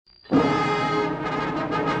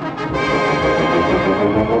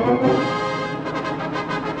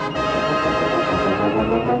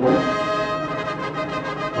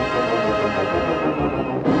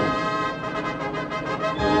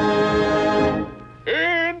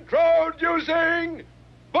Introducing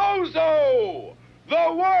Bozo,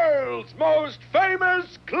 the world's most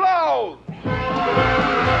famous clown.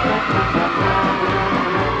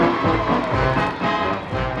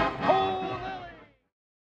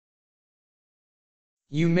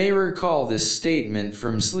 You may recall this statement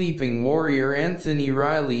from sleeping warrior Anthony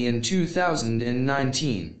Riley in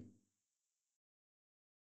 2019.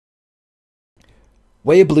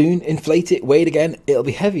 Weigh a balloon, inflate it, weigh it again, it'll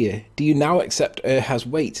be heavier. Do you now accept Earth has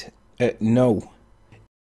weight? No.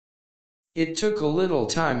 It took a little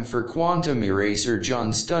time for quantum eraser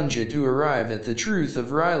John Stunja to arrive at the truth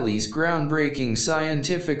of Riley's groundbreaking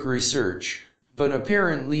scientific research, but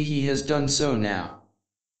apparently he has done so now.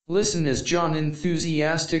 Listen as John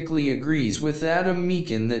enthusiastically agrees with Adam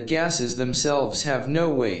Meakin that gases themselves have no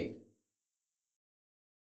weight.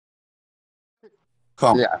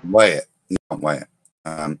 Can't weigh it. You can't weigh it.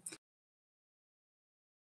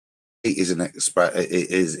 Heat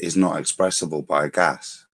is not expressible by a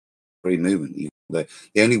gas. Free movement. The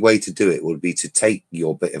only way to do it would be to take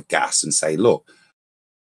your bit of gas and say, look,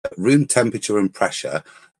 at room temperature and pressure,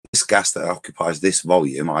 this gas that occupies this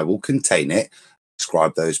volume, I will contain it,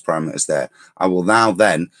 describe those parameters there. I will now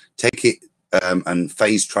then take it and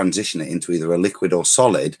phase transition it into either a liquid or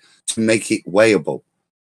solid to make it weighable.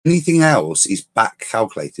 Anything else is back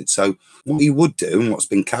calculated. So what you would do, and what's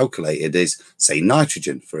been calculated, is say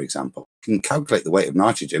nitrogen, for example. You can calculate the weight of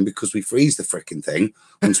nitrogen because we freeze the frickin' thing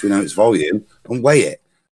once we know its volume and weigh it.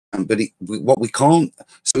 But what we can't,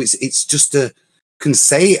 so it's just can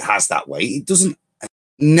say it has that weight. It doesn't,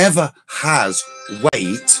 never has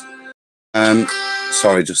weight.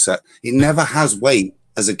 Sorry, just said it never has weight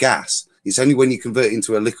as a gas. It's only when you convert it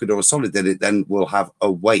into a liquid or a solid that it then will have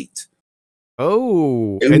a weight.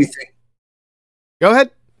 Oh, go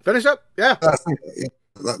ahead, finish up. Yeah,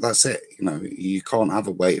 that's it. You know, you can't have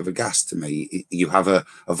a weight of a gas to me. You have a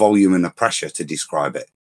volume and a pressure to describe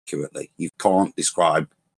it accurately. You can't describe.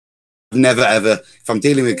 Never ever. If I'm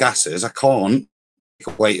dealing with gases, I can't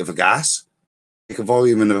take a weight of a gas. Take a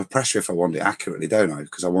volume and a pressure if I want it accurately, don't I?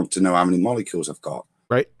 Because I want to know how many molecules I've got.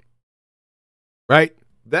 Right. Right.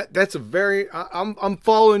 That's a very. I'm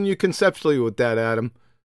following you conceptually with that, Adam.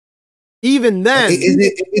 Even then, it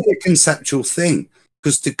is a conceptual thing,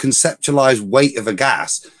 because to conceptualize weight of a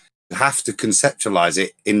gas, you have to conceptualize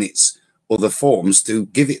it in its other forms to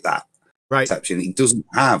give it that conception. It doesn't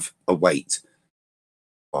have a weight.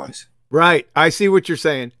 Right. I see what you're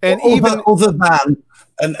saying. And even other than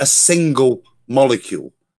a single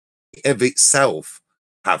molecule of itself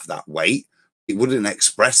have that weight, it wouldn't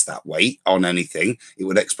express that weight on anything. It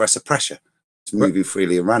would express a pressure. It's moving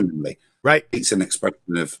freely and randomly. Right. It's an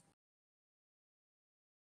expression of.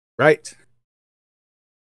 Right.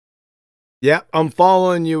 Yeah, I'm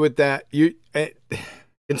following you with that. You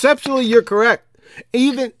conceptually, you're correct.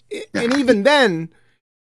 And even then,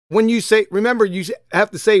 when you say, remember, you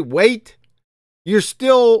have to say weight, you're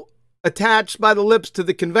still attached by the lips to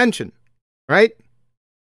the convention, right?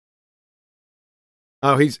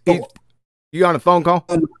 Oh, you on a phone call?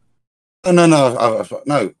 No.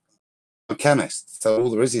 I'm a chemist, so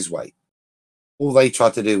all there is weight. All they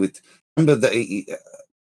try to do with, remember that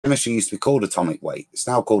chemistry used to be called atomic weight. It's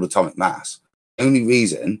now called atomic mass. The only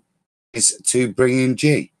reason is to bring in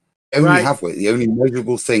G. We only have weight. The only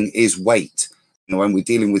measurable thing is weight. You know, when we're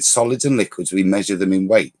dealing with solids and liquids, we measure them in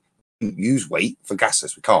weight. We don't use weight for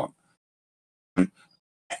gases. We can't.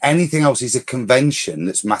 Anything else is a convention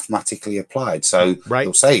that's mathematically applied. So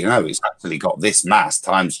they'll say, you know, it's actually got this mass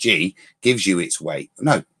times G gives you its weight.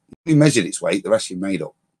 No, you measured its weight. The rest you made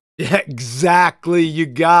up. Yeah, exactly. You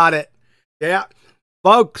got it. Yeah.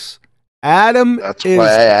 Folks, Adam That's why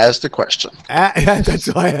I asked the question. That's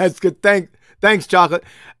why I asked it. Thanks, Chocolate.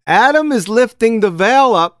 Adam is lifting the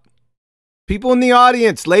veil up. People in the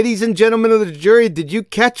audience, ladies and gentlemen of the jury, did you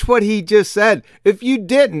catch what he just said? If you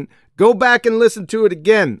didn't, go back and listen to it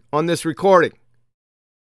again on this recording.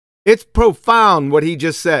 It's profound what he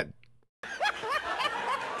just said.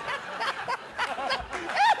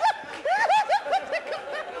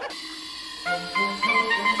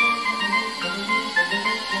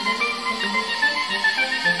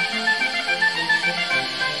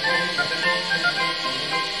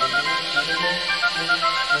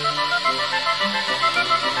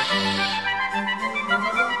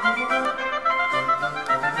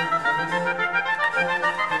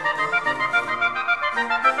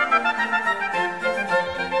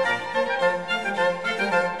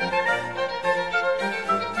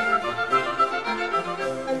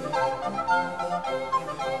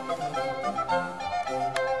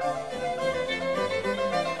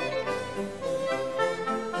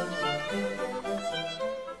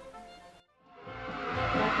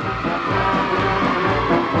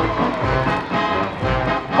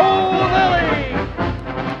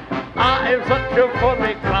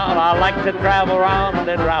 like to travel round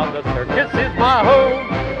and round. The circus is my home.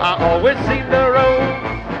 I always seem to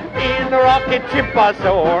roam. In the rocket ship I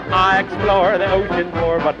soar, I explore the ocean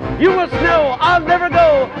floor. But you must know I'll never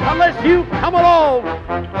go unless you come along.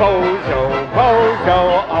 Bozo,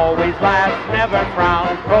 Bozo, always laughs, never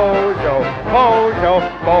frowns. Bozo, Bozo,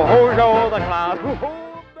 Bozo the clown.